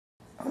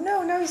Oh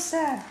no, now he's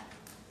sad.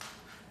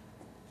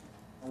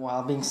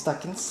 While being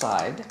stuck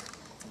inside,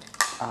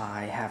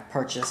 I have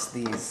purchased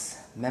these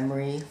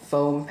memory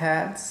foam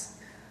pads.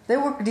 They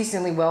work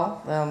decently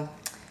well.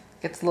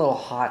 Gets a little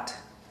hot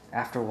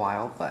after a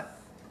while, but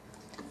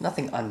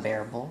nothing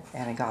unbearable.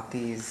 And I got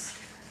this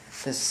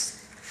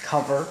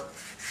cover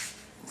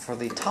for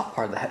the top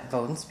part of the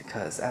headphones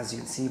because, as you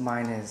can see,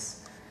 mine has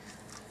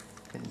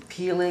been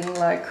peeling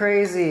like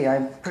crazy. I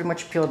pretty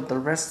much peeled the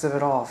rest of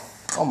it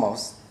off,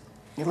 almost.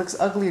 It looks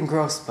ugly and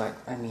gross, but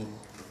I mean,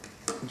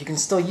 you can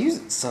still use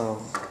it,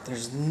 so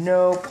there's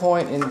no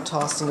point in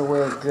tossing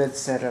away a good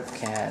set of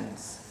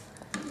cans.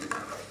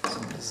 So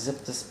I'm gonna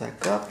zip this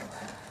back up.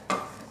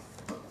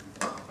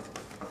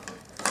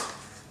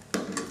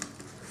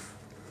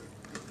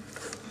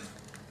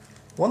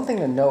 One thing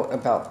to note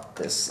about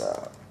this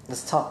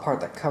this top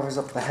part that covers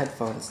up the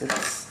headphones,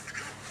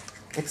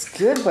 it's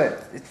good,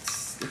 but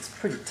it's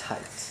pretty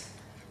tight.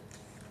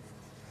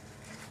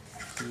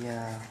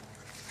 Yeah.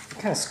 It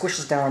kind of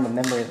squishes down on the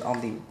memory,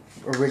 on the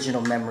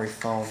original memory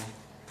foam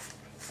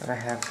that I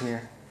have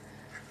here.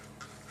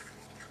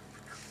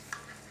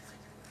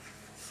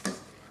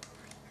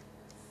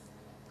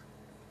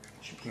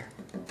 Here.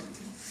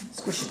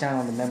 Squishes down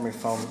on the memory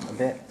foam a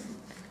bit.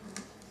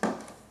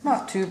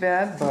 Not too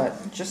bad,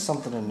 but just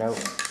something to note.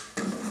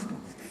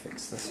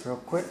 Fix this real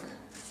quick.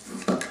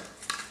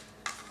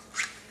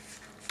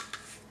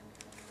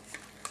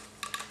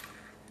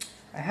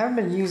 I haven't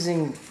been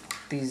using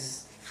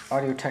these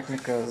Audio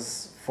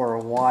Technicas for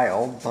a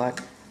while, but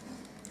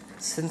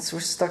since we're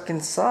stuck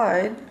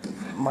inside,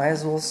 might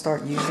as well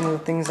start using the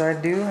things I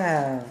do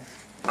have.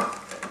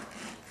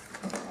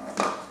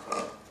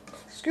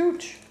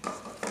 Scooch.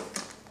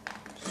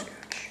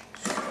 Scooch.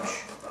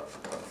 Scooch.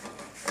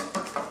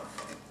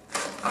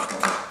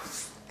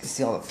 You can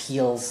see all the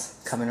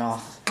peels coming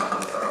off.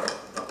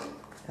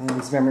 And then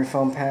these memory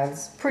foam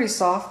pads, pretty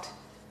soft.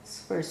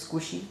 It's very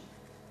squishy.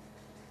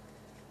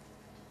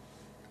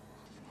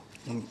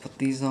 Let me put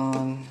these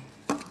on.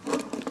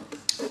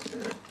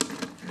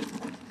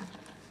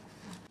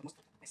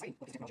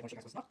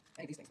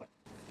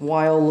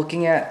 While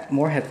looking at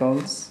more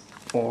headphones,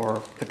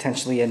 or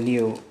potentially a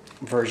new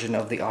version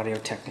of the Audio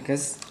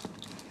Technicas,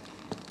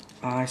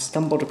 I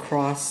stumbled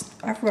across,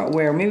 I forgot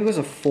where, maybe it was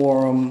a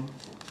forum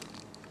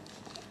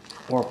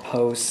or a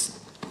post.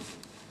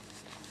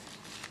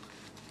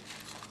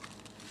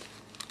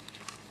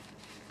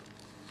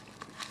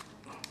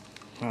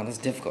 Wow, this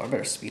is difficult. I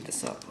better speed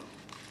this up.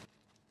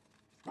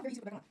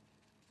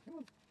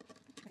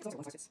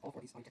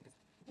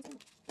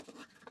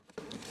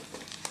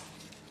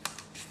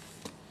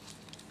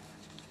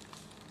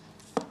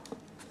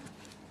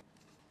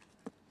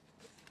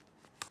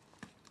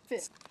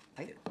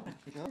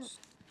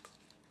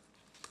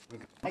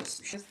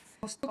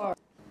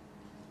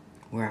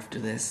 We're after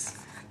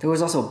this. There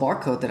was also a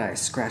barcode that I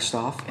scratched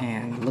off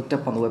and looked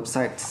up on the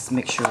website to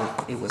make sure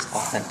it was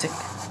authentic.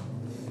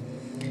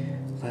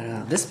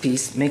 But this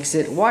piece makes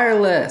it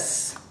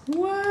wireless.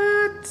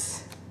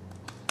 What?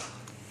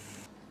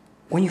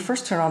 When you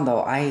first turn on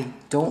though, I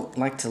don't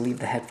like to leave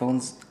the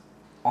headphones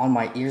on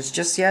my ears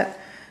just yet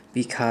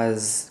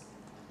because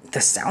the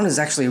sound is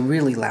actually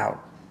really loud.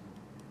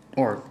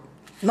 Or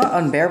not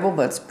unbearable,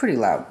 but it's pretty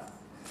loud.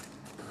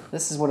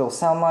 This is what it will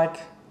sound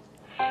like.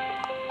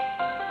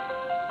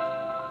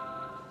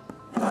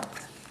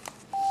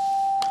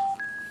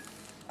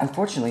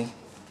 Unfortunately,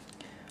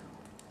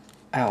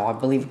 I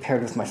believe it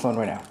paired with my phone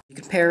right now. You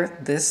can pair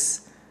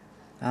this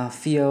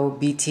Fiio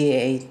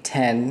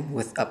BTA-10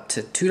 with up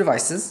to 2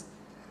 devices.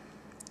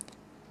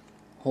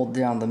 Hold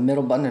down the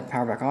middle button and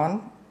power back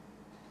on.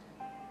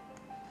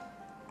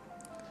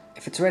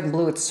 If it's red and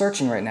blue, it's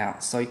searching right now,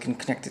 so you can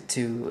connect it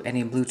to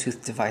any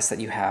Bluetooth device that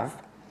you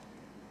have.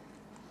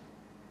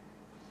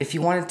 If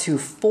you wanted to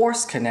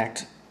force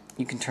connect,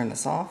 you can turn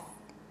this off.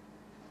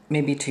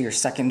 Maybe to your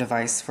second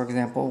device, for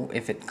example,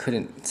 if it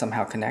couldn't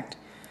somehow connect.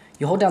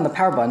 You hold down the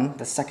power button,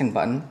 the second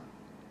button,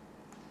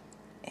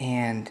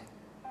 and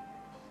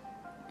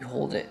you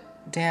hold it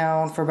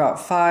down for about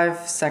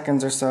 5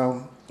 seconds or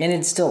so, and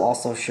it'd still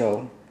also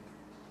show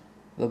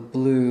the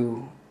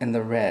blue and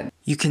the red.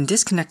 You can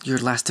disconnect your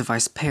last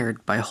device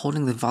paired by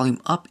holding the volume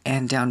up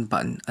and down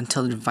button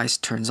until the device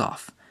turns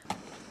off.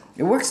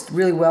 It works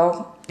really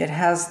well. It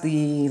has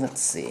the, let's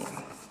see,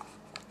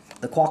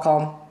 the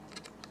Qualcomm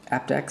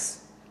aptX,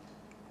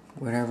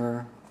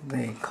 whatever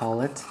they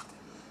call it.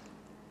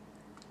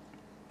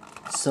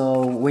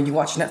 So when you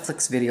watch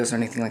Netflix videos or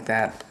anything like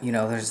that, you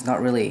know, there's not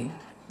really,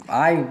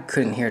 I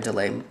couldn't hear a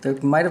delay. There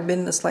might have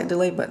been a slight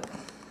delay, but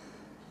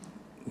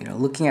you know,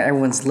 looking at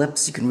everyone's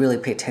lips, you can really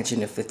pay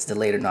attention if it's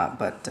delayed or not.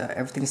 But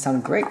everything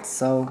sounded great,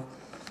 so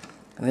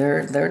there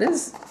it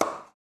is.